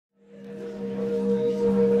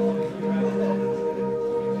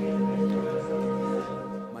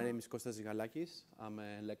Kostas Zygalakis. I'm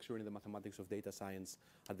a lecturer in the mathematics of data science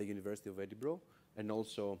at the University of Edinburgh and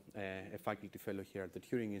also a faculty fellow here at the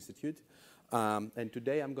Turing Institute. And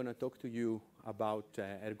today I'm going to talk to you about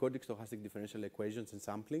ergodic stochastic differential equations and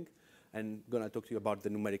sampling, and going to talk to you about the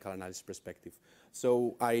numerical analysis perspective.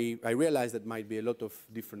 So I realize that might be a lot of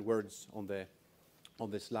different words on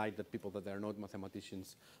the slide that people that are not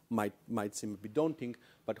mathematicians might seem a bit daunting,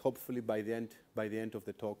 but hopefully by the end of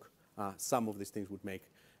the talk, some of these things would make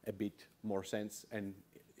a bit more sense, and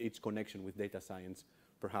its connection with data science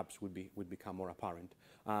perhaps would become more apparent.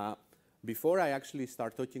 Before I actually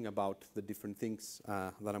start talking about the different things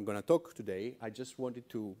that I'm going to talk today, I just wanted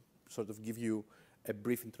to sort of give you a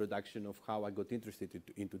brief introduction of how I got interested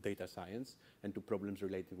into data science and to problems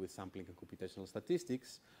related with sampling and computational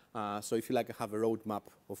statistics. So if you like, I have a roadmap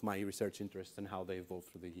of my research interests and how they evolved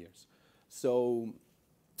through the years. So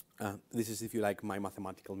this is, if you like, my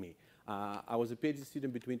mathematical me. I was a PhD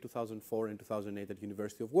student between 2004 and 2008 at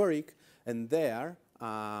University of Warwick, and there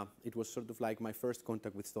it was sort of like my first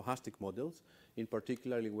contact with stochastic models. In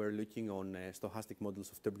particular, we're looking on stochastic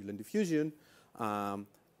models of turbulent diffusion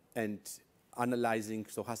and analyzing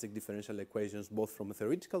stochastic differential equations both from a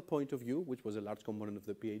theoretical point of view, which was a large component of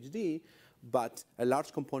the PhD, but a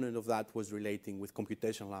large component of that was relating with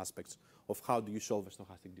computational aspects of how do you solve a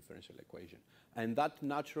stochastic differential equation. And that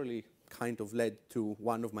naturally kind of led to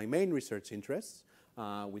one of my main research interests,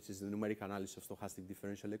 which is the numerical analysis of stochastic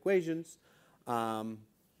differential equations,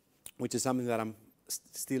 which is something that I'm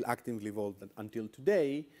still actively involved in until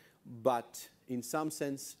today, but in some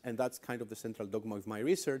sense, and that's kind of the central dogma of my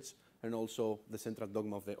research, and also the central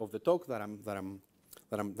dogma of the talk that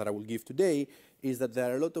I will give today, is that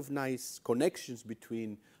there are a lot of nice connections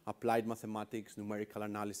between applied mathematics, numerical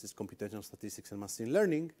analysis, computational statistics, and machine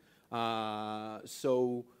learning.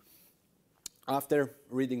 So after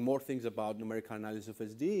reading more things about numerical analysis of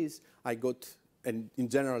SDEs, I got, and in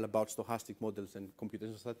general about stochastic models and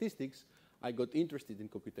computational statistics, I got interested in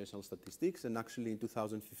computational statistics, and actually in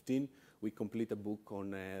 2015, we completed a book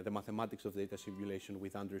on the mathematics of data assimilation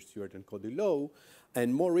with Andrew Stewart and Cody Lowe.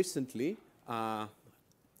 And more recently, and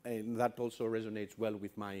that also resonates well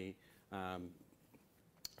with my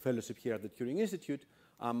fellowship here at the Turing Institute,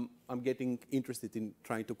 I'm getting interested in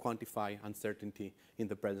trying to quantify uncertainty in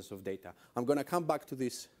the presence of data. I'm going to come back to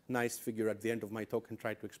this nice figure at the end of my talk and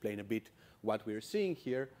try to explain a bit what we're seeing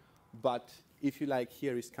here. But if you like,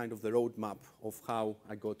 here is kind of the roadmap of how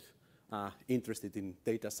I got interested in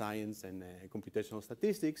data science and computational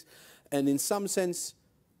statistics. And in some sense,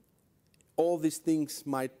 all these things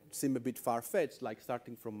might seem a bit far-fetched, like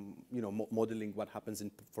starting from modeling what happens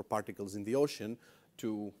for particles in the ocean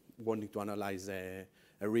to wanting to analyze a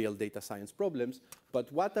real data science problems. But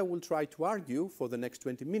what I will try to argue for the next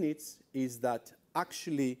 20 minutes is that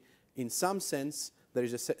actually, in some sense,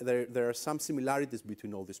 there are some similarities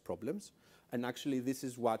between all these problems. And actually, this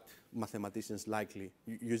is what mathematicians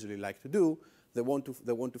usually like to do. They want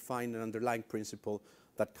to find an underlying principle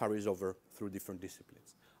that carries over through different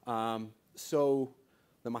disciplines. So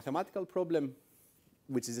the mathematical problem,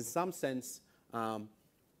 which is in some sense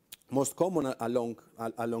most common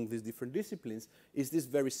along these different disciplines, is this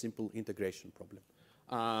very simple integration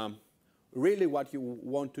problem. Really what you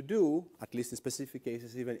want to do, at least in specific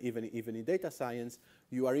cases, even in data science,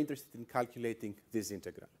 you are interested in calculating this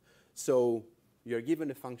integral. So you're given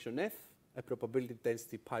a function f, a probability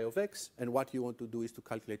density pi of x, and what you want to do is to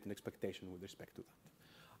calculate an expectation with respect to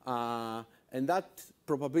that. And that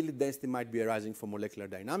probability density might be arising from molecular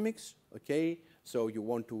dynamics, okay? So you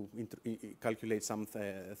want to calculate some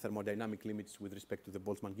thermodynamic limits with respect to the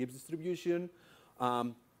Boltzmann-Gibbs distribution.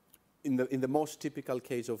 In the most typical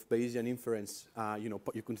case of Bayesian inference,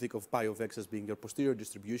 you can think of pi of x as being your posterior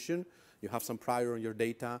distribution. You have some prior on your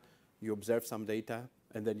data, you observe some data,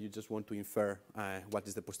 and then you just want to infer what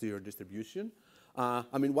is the posterior distribution.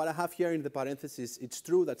 I mean, what I have here in the parentheses, it's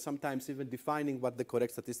true that sometimes even defining what the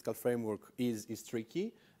correct statistical framework is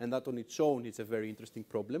tricky, and that on its own is a very interesting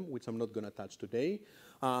problem, which I'm not going to touch today.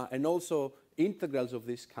 And also, integrals of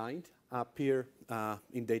this kind appear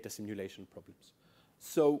in data simulation problems.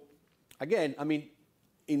 So again, I mean,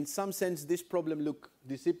 in some sense, this problem looks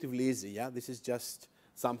deceptively easy. Yeah, this is just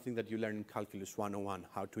something that you learn in Calculus 101,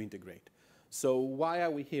 how to integrate. So why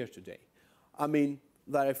are we here today? I mean,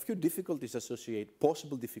 there are a few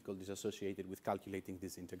possible difficulties associated with calculating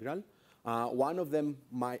this integral. One of them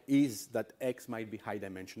is that x might be high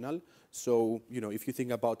dimensional. So, if you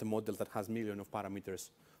think about a model that has millions of parameters,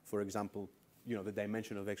 for example, the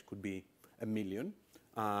dimension of x could be 1,000,000.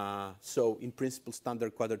 So in principle,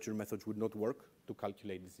 standard quadrature methods would not work to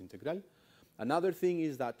calculate this integral. Another thing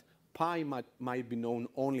is that pi might be known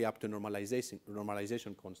only up to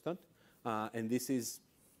normalization constant, and this is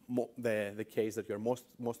the case that you're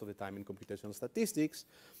most of the time in computational statistics.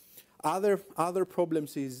 Other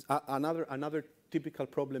problems is another typical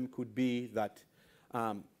problem could be that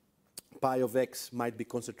pi of x might be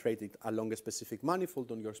concentrated along a specific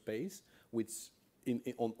manifold on your space, which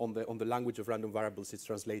on the language of random variables is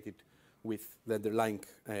translated with the underlying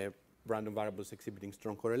random variables exhibiting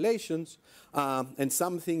strong correlations. And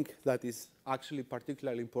something that is actually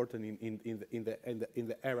particularly important in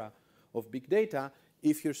the era of big data,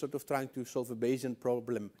 if you're sort of trying to solve a Bayesian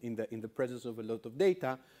problem in the presence of a lot of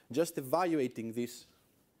data, just evaluating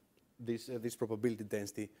this probability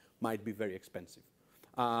density might be very expensive.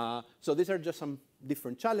 So these are just some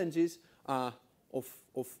different challenges of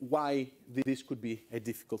why this could be a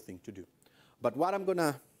difficult thing to do. But what I'm going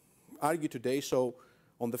to argue today, so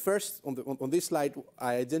on this slide,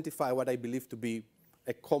 I identify what I believe to be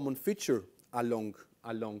a common feature along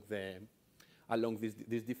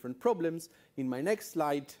these different problems. In my next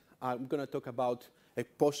slide, I'm going to talk about a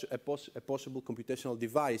possible computational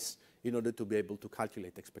device in order to be able to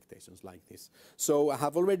calculate expectations like this. So I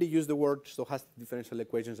have already used the word stochastic differential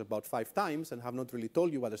equations about 5 times and have not really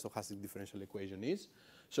told you what a stochastic differential equation is.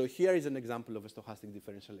 So here is an example of a stochastic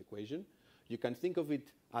differential equation. You can think of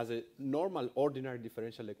it as a normal ordinary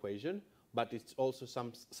differential equation, but it's also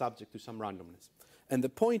subject to some randomness. And the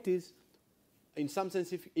point is, in some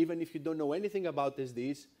sense, even if you don't know anything about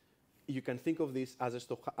SDs, you can think of this as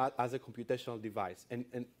a computational device.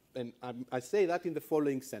 And I say that in the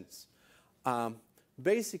following sense.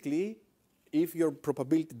 Basically, if your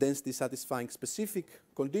probability density is satisfying specific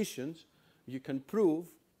conditions, you can prove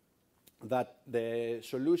that the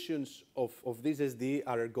solutions of this SD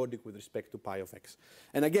are ergodic with respect to pi of x.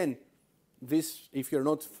 And again, this, if you're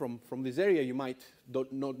not from this area, you might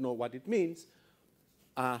not know what it means.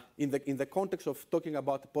 In the context of talking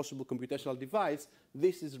about a possible computational device,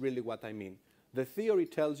 this is really what I mean. The theory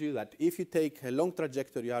tells you that if you take a long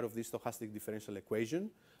trajectory out of this stochastic differential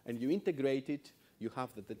equation and you integrate it, you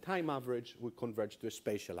have that the time average will converge to a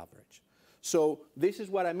spatial average. So this is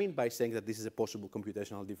what I mean by saying that this is a possible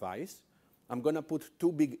computational device. I'm going to put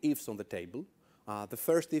 2 big ifs on the table. The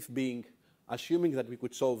first if being assuming that we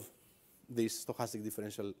could solve this stochastic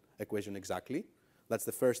differential equation exactly. That's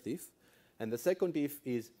the first if. And the second if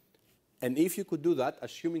is, and if you could do that,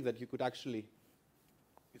 assuming that you could actually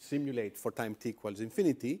simulate for time t equals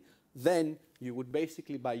infinity, then you would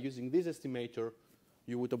basically, by using this estimator,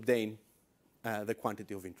 you would obtain the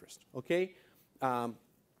quantity of interest. Okay?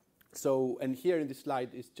 So, and here in this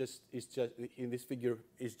slide is just in this figure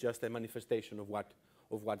is just a manifestation of what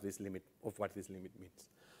this limit means.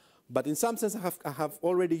 But in some sense, I have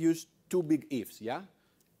already used 2 big ifs. Yeah.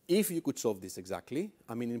 If you could solve this exactly,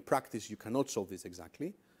 I mean, in practice, you cannot solve this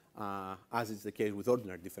exactly, as is the case with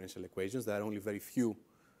ordinary differential equations. There are only very few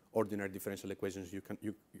ordinary differential equations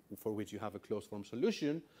for which you have a closed form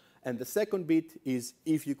solution. And the second bit is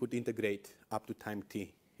if you could integrate up to time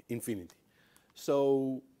t infinity.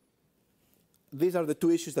 So these are the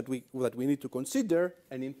 2 issues that we need to consider.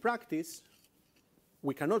 And in practice,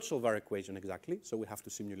 we cannot solve our equation exactly, so we have to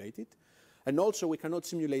simulate it. And also, we cannot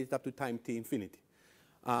simulate it up to time t infinity.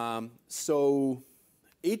 So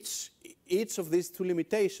each of these 2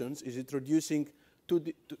 limitations is introducing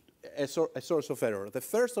a source of error. The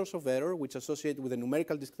first source of error, which is associated with the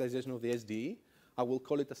numerical discretization of the SDE, I will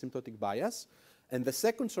call it asymptotic bias. And the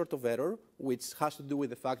second sort of error, which has to do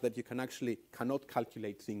with the fact that you cannot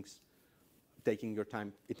calculate things taking your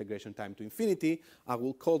integration time to infinity, I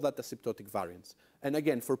will call that asymptotic variance. And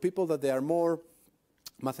again, for people that they are more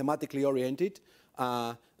mathematically oriented,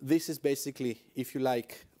 this is basically, if you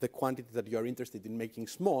like, the quantity that you are interested in making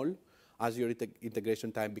small as your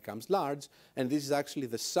integration time becomes large. And this is actually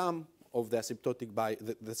the sum of the asymptotic bias,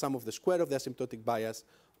 the sum of the square of the asymptotic bias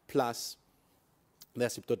plus the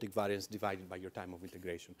asymptotic variance divided by your time of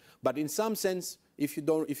integration. But in some sense, if you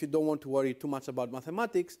don't want to worry too much about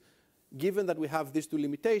mathematics, given that we have these 2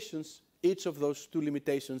 limitations, each of those 2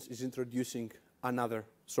 limitations is introducing another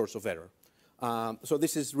source of error. So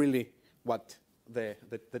this is really what the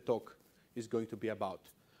talk is going to be about.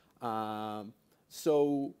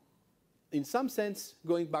 So in some sense,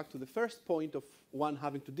 going back to the first point of one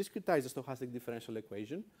having to discretize a stochastic differential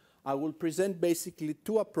equation, I will present basically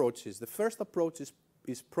 2 approaches. The first approach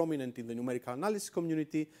is prominent in the numerical analysis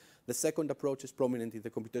community. The second approach is prominent in the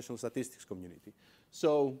computational statistics community.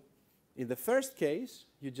 So in the first case,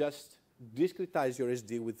 you just discretize your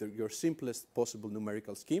SD with your simplest possible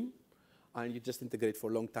numerical scheme, and you just integrate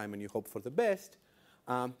for a long time and you hope for the best.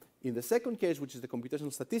 In the second case, which is the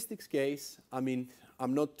computational statistics case, I mean,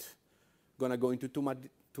 I'm not going to go into too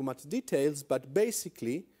too much details, but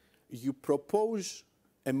basically you propose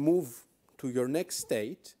a move to your next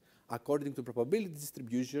state according to probability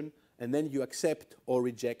distribution, and then you accept or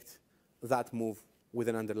reject that move with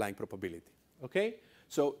an underlying probability. Okay?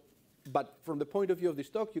 So, but from the point of view of this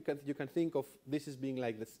talk, you can think of this as being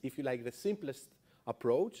like this, if you like, the simplest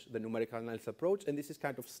approach, the numerical analysis approach, and this is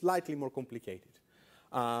kind of slightly more complicated.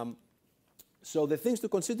 So the things to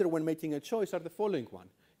consider when making a choice are the following one.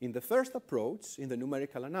 In the first approach, in the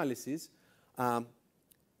numerical analysis,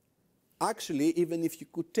 actually, even if you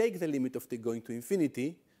could take the limit of t going to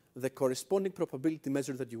infinity, the corresponding probability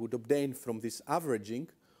measure that you would obtain from this averaging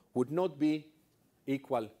would not be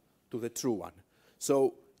equal to the true one.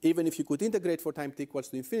 So even if you could integrate for time t equals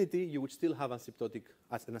to infinity, you would still have an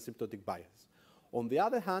asymptotic bias. On the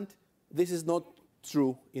other hand, this is not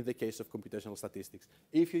true in the case of computational statistics.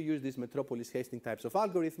 If you use these Metropolis-Hastings types of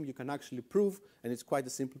algorithm, you can actually prove, and it's quite a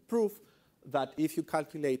simple proof, that if you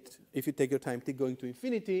calculate, if you take your time t going to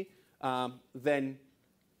infinity, then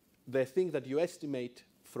the thing that you estimate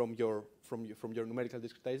from your numerical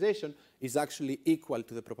discretization is actually equal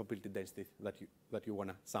to the probability density that you want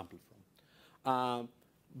to sample from.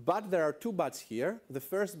 But there are two buts here. The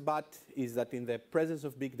first but is that in the presence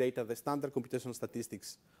of big data, the standard computational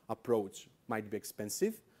statistics approach might be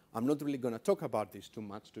expensive. I'm not really going to talk about this too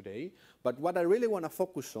much today, but what I really want to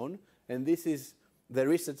focus on, and this is the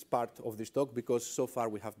research part of this talk, because so far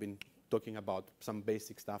we have been talking about some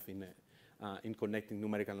basic stuff in connecting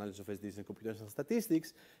numerical analysis of SDs and computational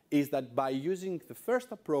statistics, is that by using the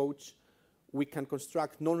first approach, we can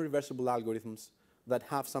construct non-reversible algorithms that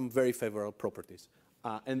have some very favorable properties.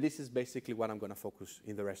 And this is basically what I'm going to focus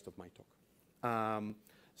in the rest of my talk.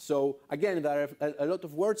 So again, there are a lot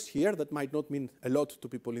of words here that might not mean a lot to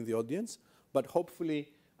people in the audience, but hopefully,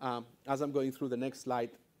 as I'm going through the next slide,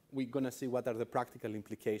 we're going to see what are the practical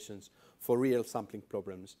implications for real sampling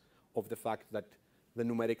problems of the fact that the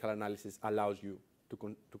numerical analysis allows you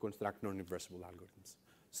to construct non-reversible algorithms.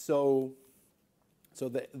 So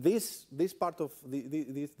this part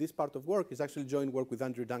of work is actually joint work with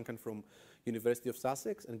Andrew Duncan from University of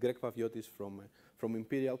Sussex and Greg Paviotis from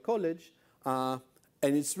Imperial College.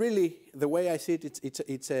 And it's really, the way I see it,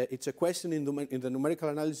 it's a question in the numerical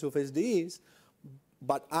analysis of SDEs,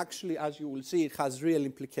 but actually, as you will see, it has real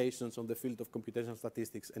implications on the field of computational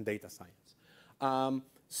statistics and data science.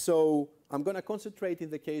 So I'm going to concentrate in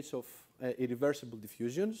the case of irreversible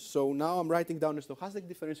diffusion. So now I'm writing down a stochastic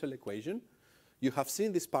differential equation. You have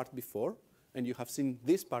seen this part before, and you have seen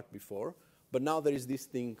this part before, but now there is this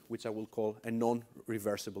thing which I will call a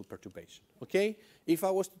non-reversible perturbation. Okay? If I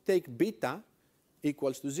was to take beta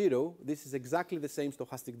equals to 0, this is exactly the same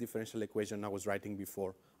stochastic differential equation I was writing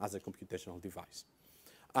before as a computational device.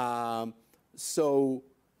 So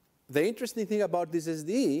the interesting thing about this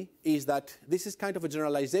SDE is that this is kind of a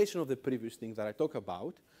generalization of the previous thing that I talked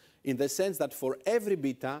about, in the sense that for every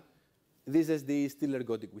beta, this SDE is still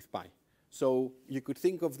ergodic with pi. So you could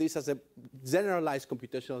think of this as a generalized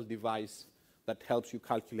computational device that helps you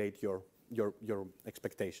calculate your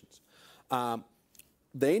expectations.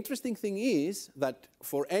 The interesting thing is that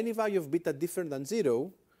for any value of beta different than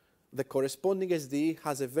 0, the corresponding SDE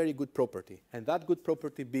has a very good property. And that good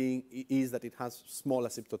property is that it has small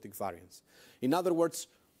asymptotic variance. In other words,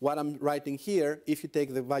 what I'm writing here, if you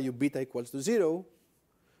take the value beta equals to 0,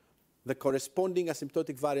 the corresponding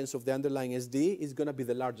asymptotic variance of the underlying SDE is going to be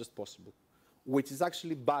the largest possible, which is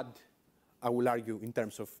actually bad, I will argue, in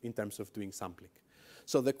terms of doing sampling.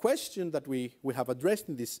 So the question that we have addressed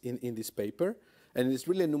in this paper, and it's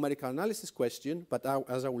really a numerical analysis question, but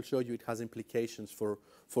as I will show you, it has implications for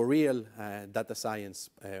real data science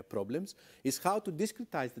problems, is how to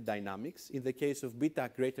discretize the dynamics in the case of beta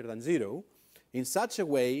greater than 0 in such a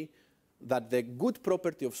way that the good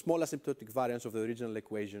property of small asymptotic variance of the original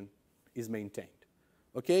equation is maintained.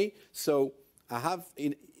 Okay? So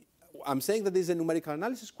I'm saying that this is a numerical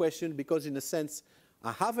analysis question because, in a sense,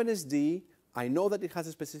 I have an SDE, I know that it has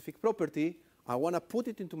a specific property, I want to put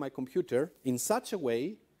it into my computer in such a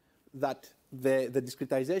way that the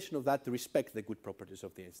discretization of that respects the good properties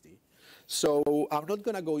of the SDE. So I'm not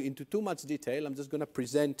going to go into too much detail. I'm just going to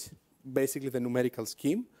present basically the numerical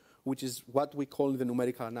scheme, which is what we call in the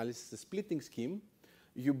numerical analysis the splitting scheme.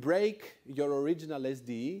 You break your original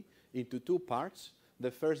SDE into two parts,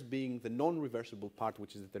 the first being the non-reversible part,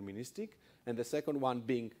 which is deterministic, and the second one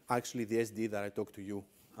being actually the SDE that I talked to you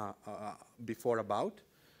before about.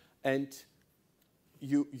 And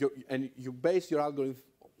you base your algorithm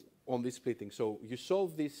on this splitting. So you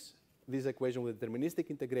solve this equation with a deterministic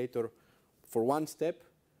integrator for one step,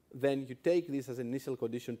 then you take this as an initial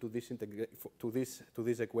condition to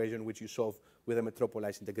this equation, which you solve with a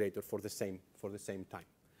metropolized integrator for the same time.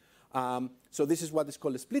 So this is what is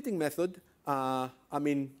called a splitting method. I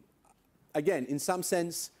mean, again, in some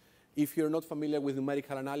sense, if you're not familiar with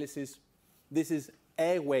numerical analysis, this is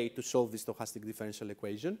a way to solve the stochastic differential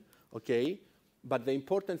equation, okay? But the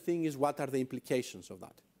important thing is, what are the implications of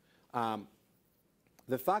that?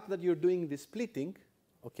 The fact that you're doing this splitting,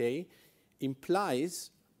 okay, implies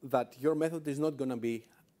that your method is not going to be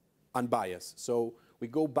unbiased. So we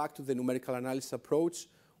go back to the numerical analysis approach,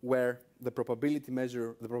 where the probability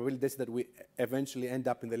measure, the probability that we eventually end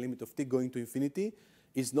up in the limit of t going to infinity,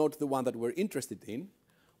 is not the one that we're interested in.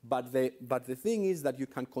 But the thing is that you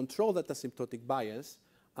can control that asymptotic bias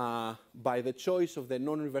by the choice of the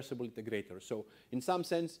non-reversible integrator. So in some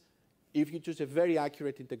sense, if you choose a very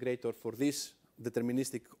accurate integrator for this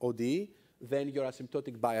deterministic ODE, then your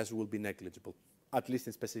asymptotic bias will be negligible, at least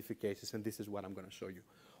in specific cases, and this is what I'm going to show you.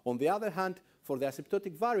 On the other hand, for the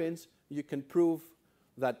asymptotic variance, you can prove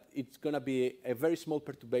that it's going to be a very small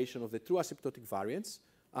perturbation of the true asymptotic variance.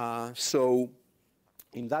 So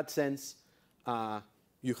in that sense,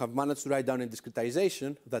 you have managed to write down a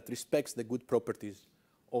discretization that respects the good properties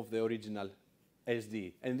of the original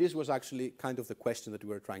SDE. And this was actually kind of the question that we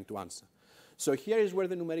were trying to answer. So here is where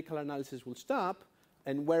the numerical analysis will stop,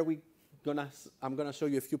 and where I'm going to show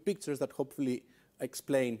you a few pictures that hopefully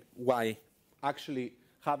explain why actually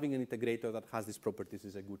having an integrator that has these properties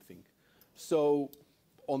is a good thing. So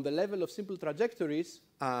on the level of simple trajectories,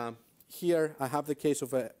 here I have the case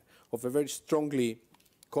of a very strongly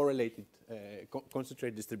correlated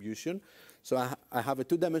concentrated distribution. So I have a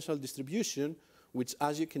two-dimensional distribution, which,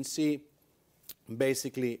 as you can see,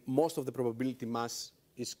 basically most of the probability mass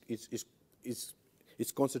is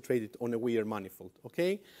concentrated on a Weir manifold.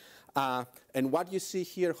 Okay, and what you see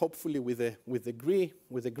here, hopefully with the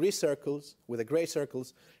gray circles,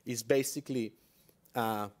 is basically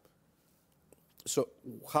so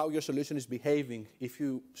how your solution is behaving if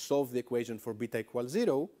you solve the equation for beta equals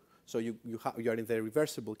 0. So you are in the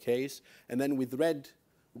reversible case, and then with red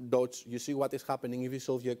dots, you see what is happening if you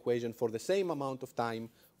solve your equation for the same amount of time,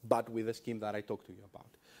 but with the scheme that I talked to you about.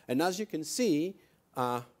 And as you can see,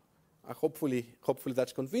 hopefully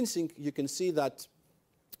that's convincing. You can see that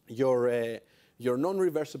your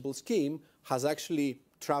non-reversible scheme has actually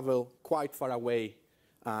traveled quite far away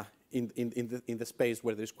in the space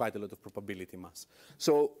where there's quite a lot of probability mass.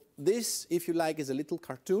 So this, if you like, is a little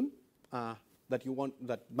cartoon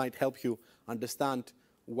that might help you understand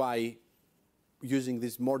why using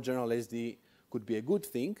this more general SDE could be a good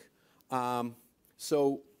thing.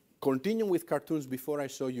 So continuing with cartoons, before I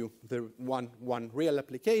show you the one real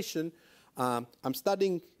application, I'm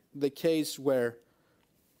studying the case where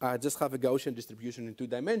I just have a Gaussian distribution in 2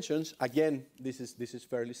 dimensions. Again, this is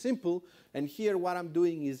fairly simple. And here what I'm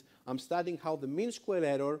doing is I'm studying how the mean square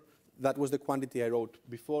error, that was the quantity I wrote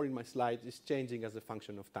before in my slides, is changing as a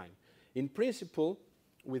function of time. In principle,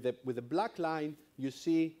 with the black line, you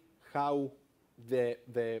see how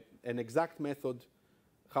an exact method,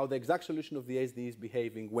 how the exact solution of the SDE is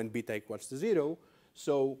behaving when beta equals to 0.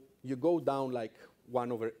 So you go down like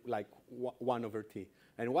 1 over t.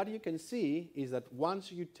 And what you can see is that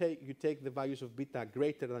once you take the values of beta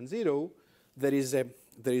greater than 0, there is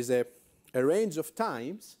a range of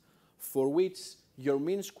times for which your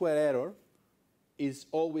mean square error is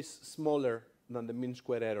always smaller than the mean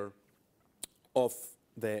square error of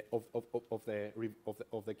the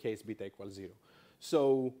case beta equals 0.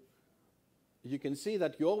 So you can see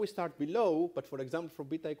that you always start below, but for example, for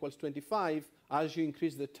beta equals 25, as you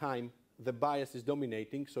increase the time, the bias is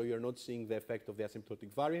dominating, so you're not seeing the effect of the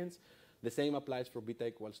asymptotic variance. The same applies for beta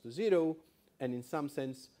equals to 0, and in some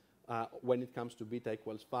sense, when it comes to beta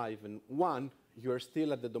equals 5 and 1, you're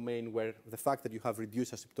still at the domain where the fact that you have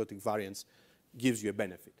reduced asymptotic variance gives you a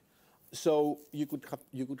benefit. So you could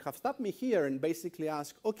have stopped me here and basically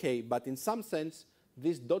ask, okay, but in some sense,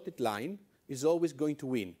 this dotted line is always going to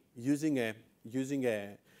win using the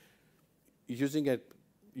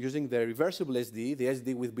reversible SDE, the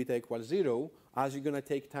SDE with beta equals 0, as you're going to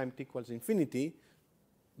take time t equals infinity,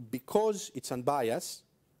 because it's unbiased,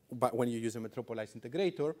 but when you use a metropolized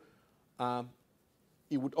integrator,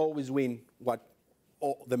 it would always win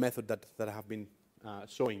the method that I have been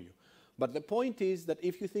showing you. But the point is that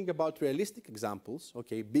if you think about realistic examples,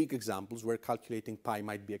 okay, big examples where calculating pi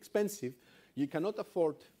might be expensive, you cannot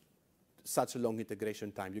afford such a long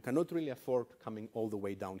integration time. You cannot really afford coming all the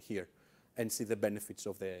way down here and see the benefits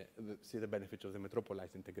of the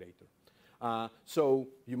metropolized integrator. So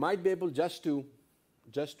you might be able just to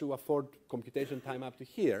afford computation time up to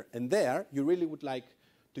here, and there you really would like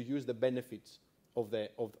to use the benefits of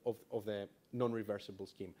the non-reversible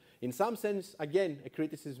scheme. In some sense, again, a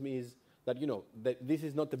criticism is that, you know, that this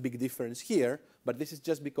is not a big difference here, but this is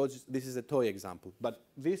just because this is a toy example. But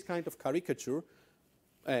this kind of caricature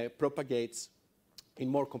propagates in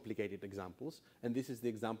more complicated examples, and this is the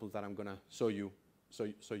example that I'm going to show you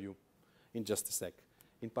in just a sec.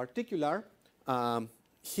 In particular,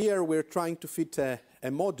 here we're trying to fit a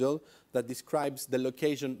model that describes the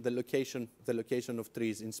location of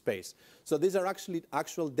trees in space. So these are actually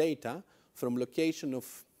actual data from the location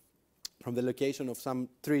of some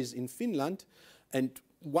trees in Finland, and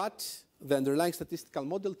what the underlying statistical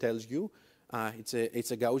model tells you,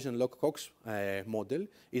 it's a Gaussian log-Cox model,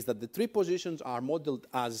 is that the tree positions are modeled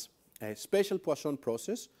as a spatial Poisson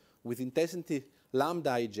process with intensity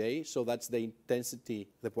lambda ij, so that's the intensity,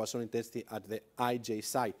 the Poisson intensity at the ij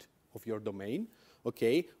site of your domain,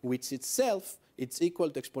 okay, which itself, it's equal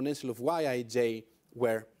to exponential of yij,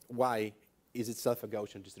 where y is itself a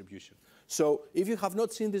Gaussian distribution. So if you have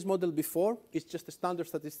not seen this model before, it's just a standard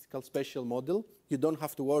statistical spatial model. You don't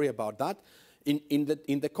have to worry about that. In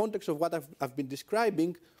the context of what I've been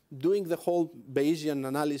describing, doing the whole Bayesian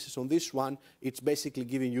analysis on this one, it's basically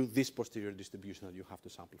giving you this posterior distribution that you have to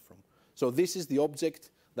sample from. So this is the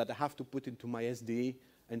object that I have to put into my SDE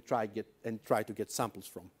and try to get samples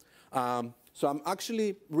from. So I'm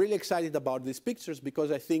actually really excited about these pictures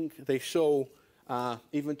because I think they show,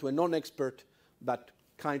 even to a non-expert, that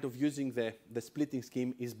kind of using the splitting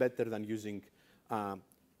scheme is better than using a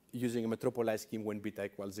metropolized scheme when beta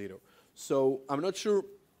equals 0. So I'm not sure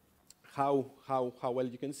how well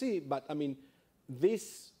you can see, but I mean,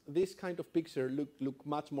 this kind of picture look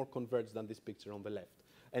much more converged than this picture on the left.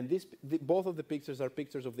 And both of the pictures are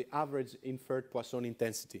pictures of the average inferred Poisson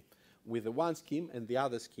intensity with the one scheme and the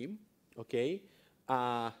other scheme, okay?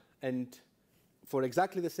 And for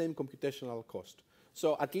exactly the same computational cost.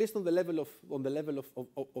 So at least on the level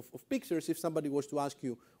of pictures, if somebody was to ask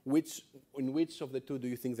you in which of the two do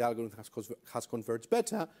you think the algorithm has converged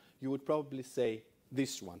better, you would probably say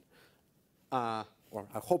this one. Or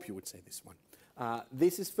I hope you would say this one.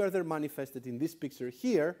 This is further manifested in this picture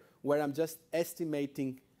here, where I'm just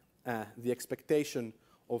estimating the expectation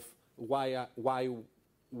of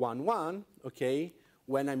y11, okay,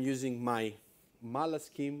 when I'm using my Mala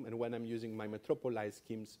scheme and when I'm using my metropolized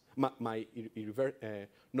schemes, my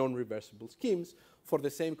non-reversible schemes for the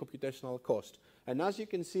same computational cost. And as you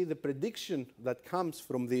can see, the prediction that comes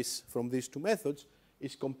from these two methods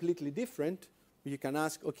is completely different. You can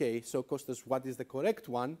ask, okay, so Kostas, what is the correct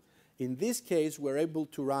one? In this case, we're able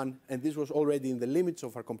to run, and this was already in the limits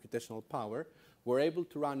of our computational power, we're able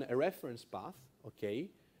to run a reference path, okay,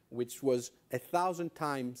 which was 1,000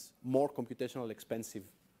 times more computationally expensive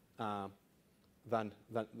than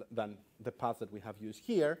the path that we have used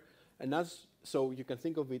here. And so you can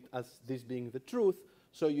think of it as this being the truth.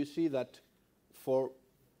 So you see that for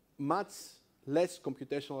much less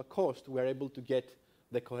computational cost, we're able to get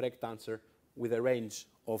the correct answer with a range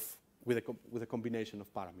of, with a combination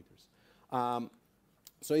of parameters.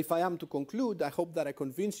 So if I am to conclude, I hope that I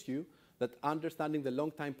convinced you that understanding the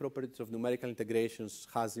long time properties of numerical integrations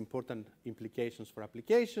has important implications for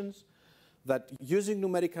applications, that using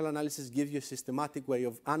numerical analysis gives you a systematic way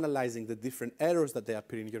of analyzing the different errors that they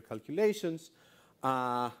appear in your calculations.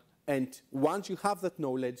 And once you have that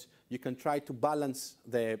knowledge, you can try to balance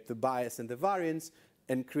the bias and the variance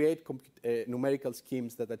and create numerical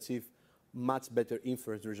schemes that achieve much better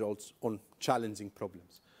inference results on challenging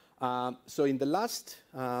problems. So in the last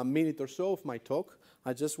minute or so of my talk,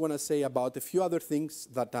 I just want to say about a few other things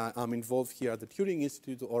that I'm involved here at the Turing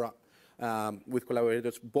Institute or with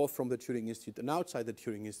collaborators both from the Turing Institute and outside the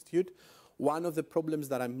Turing Institute. One of the problems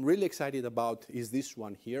that I'm really excited about is this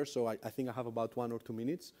one here. So I think I have about 1 or 2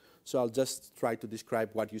 minutes. So I'll just try to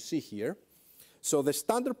describe what you see here. So the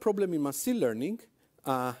standard problem in machine learning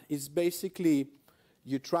is basically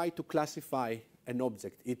you try to classify an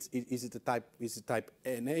object. Is it a type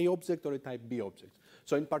an A object or a type B object?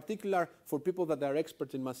 So in particular, for people that are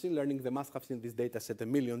experts in machine learning, they must have seen this data set a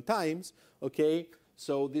million times, okay?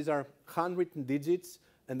 So these are handwritten digits,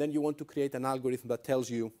 and then you want to create an algorithm that tells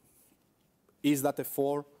you, is that a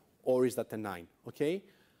 4 or is that a 9, okay?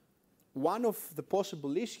 One of the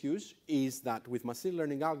possible issues is that with machine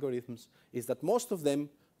learning algorithms is that most of them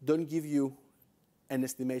don't give you an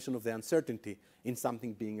estimation of the uncertainty in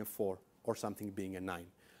something being a 4 or something being a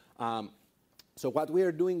 9. So what we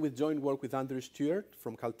are doing with joint work with Andrew Stewart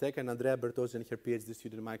from Caltech and Andrea Bertozzi and her PhD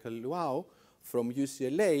student Michael Luau from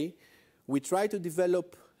UCLA, we try to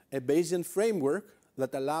develop a Bayesian framework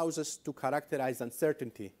that allows us to characterize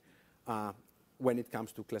uncertainty when it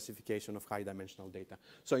comes to classification of high-dimensional data.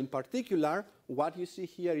 So in particular, what you see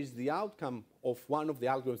here is the outcome of one of the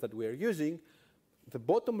algorithms that we are using. the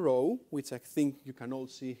bottom row, which I think you can all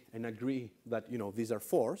see and agree that these are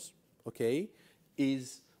 4s, okay,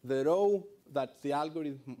 is the row that the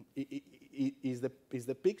algorithm is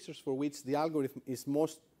the pictures for which the algorithm is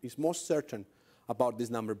most certain about this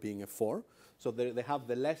number being a 4. So they have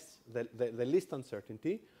the least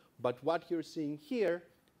uncertainty. But what you're seeing here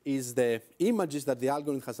is the images that the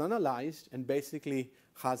algorithm has analyzed and basically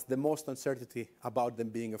has the most uncertainty about them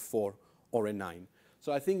being a 4 or a 9.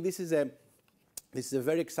 So I think this is a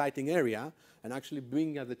very exciting area, and actually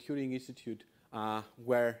being at the Turing Institute,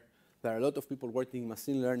 where there are a lot of people working in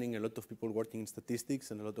machine learning, a lot of people working in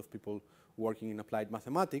statistics, and a lot of people working in applied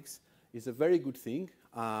mathematics, is a very good thing,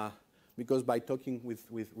 because by talking with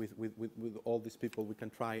all these people, we can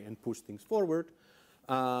try and push things forward.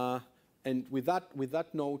 And with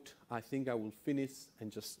that note, I think I will finish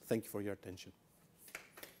and just thank you for your attention.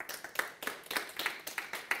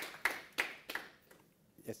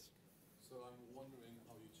 Yes? So I'm wondering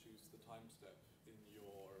how you choose the time step in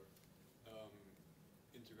your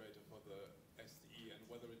integrator for the SDE and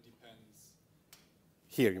whether it depends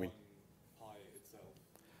Here, you mean? on pi itself.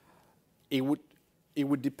 It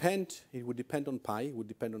would depend on pi. It would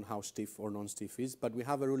depend on how stiff or non-stiff is. But we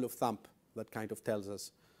have a rule of thumb that kind of tells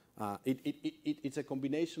us it's a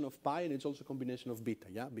combination of pi and it's also a combination of beta.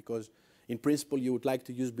 Yeah, because in principle you would like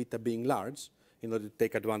to use beta being large in order to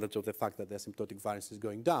take advantage of the fact that the asymptotic variance is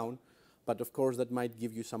going down. But of course that might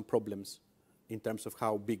give you some problems in terms of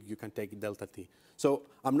how big you can take delta t. So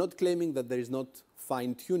I'm not claiming that there is not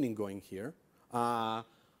fine tuning going here.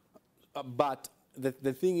 But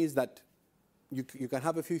the thing is that you can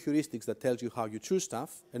have a few heuristics that tells you how you choose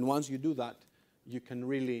stuff, and once you do that, you can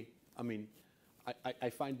really, I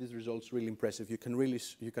find these results really impressive. You can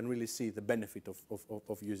really see the benefit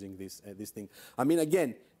of using this thing.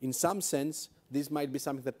 Again, in some sense, this might be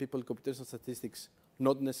something that people in computational statistics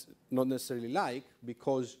not necessarily like,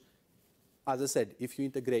 because, as I said, if you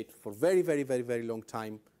integrate for very, very, very, very long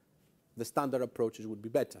time, the standard approaches would be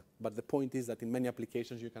better. But the point is that in many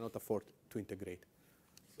applications, you cannot afford to integrate.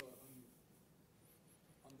 So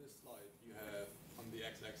on this slide, you have, on the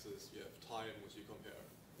x-axis, you have time, which you compare.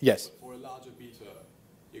 Yes. But for a larger beta,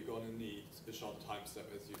 you're going to need a short time step,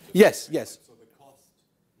 as you just Yes, said. yes. So the cost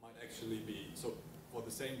might actually be, so for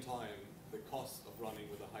the same time, the cost of running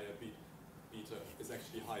with a higher beta is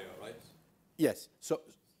actually higher, right? Yes. So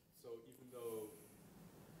even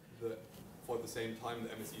though for the same time the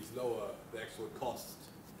MSE is lower, the actual cost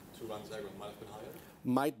to run Zygalakis might have been higher?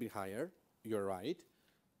 Might be higher, you're right.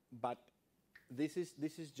 But this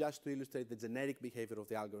is just to illustrate the generic behavior of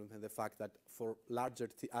the algorithm and the fact that for larger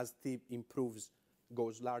t, as t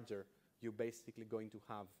goes larger, you're basically going to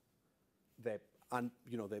have the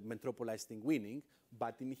metropolized thing winning.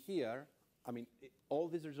 But in here, all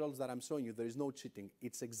these results that I'm showing you, there is no cheating.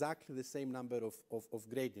 It's exactly the same number of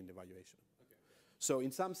gradient evaluation. Okay. So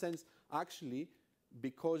in some sense, actually,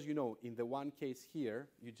 because in the one case here,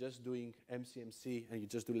 you're just doing MCMC and you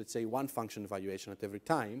just do, let's say, one function evaluation at every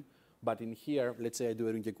time. But in here, let's say I do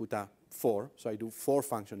a Runge-Kutta 4, so I do 4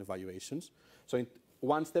 function evaluations. So in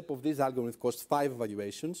one step of this algorithm costs 5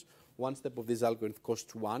 evaluations. One step of this algorithm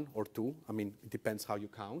costs 1 or 2. It depends how you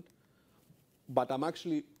count. But I'm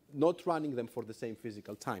actually not running them for the same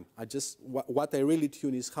physical time. What I really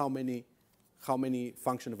tune is how many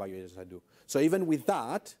function evaluations I do. So even with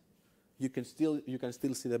that, you can still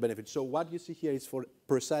see the benefit. So what you see here is for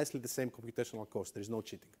precisely the same computational cost. There is no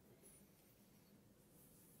cheating.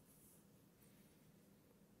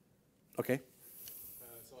 Okay.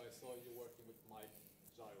 So I saw you working with Mike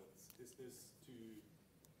Giles. Is this to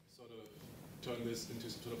sort of turn this into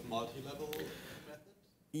sort of multi-level method?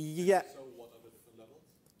 Yeah. So what are the different levels?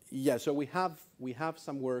 Yeah. So we have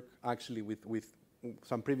some work actually with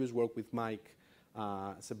some previous work with Mike,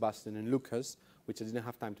 Sebastian, and Lucas, which I didn't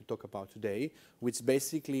have time to talk about today, which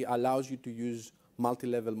basically allows you to use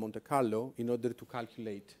multi-level Monte Carlo in order to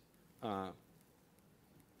calculate. Sorry,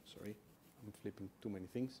 I'm flipping too many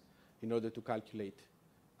things. In order to calculate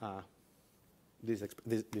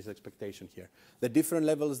this expectation here. The different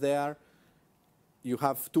levels there, you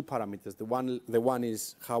have 2 parameters. The one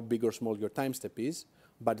is how big or small your time step is,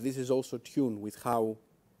 but this is also tuned with how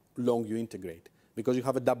long you integrate. Because you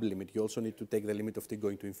have a double limit, you also need to take the limit of t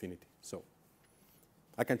going to infinity. So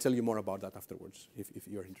I can tell you more about that afterwards if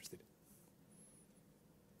you're interested.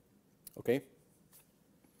 Okay?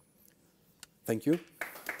 Thank you.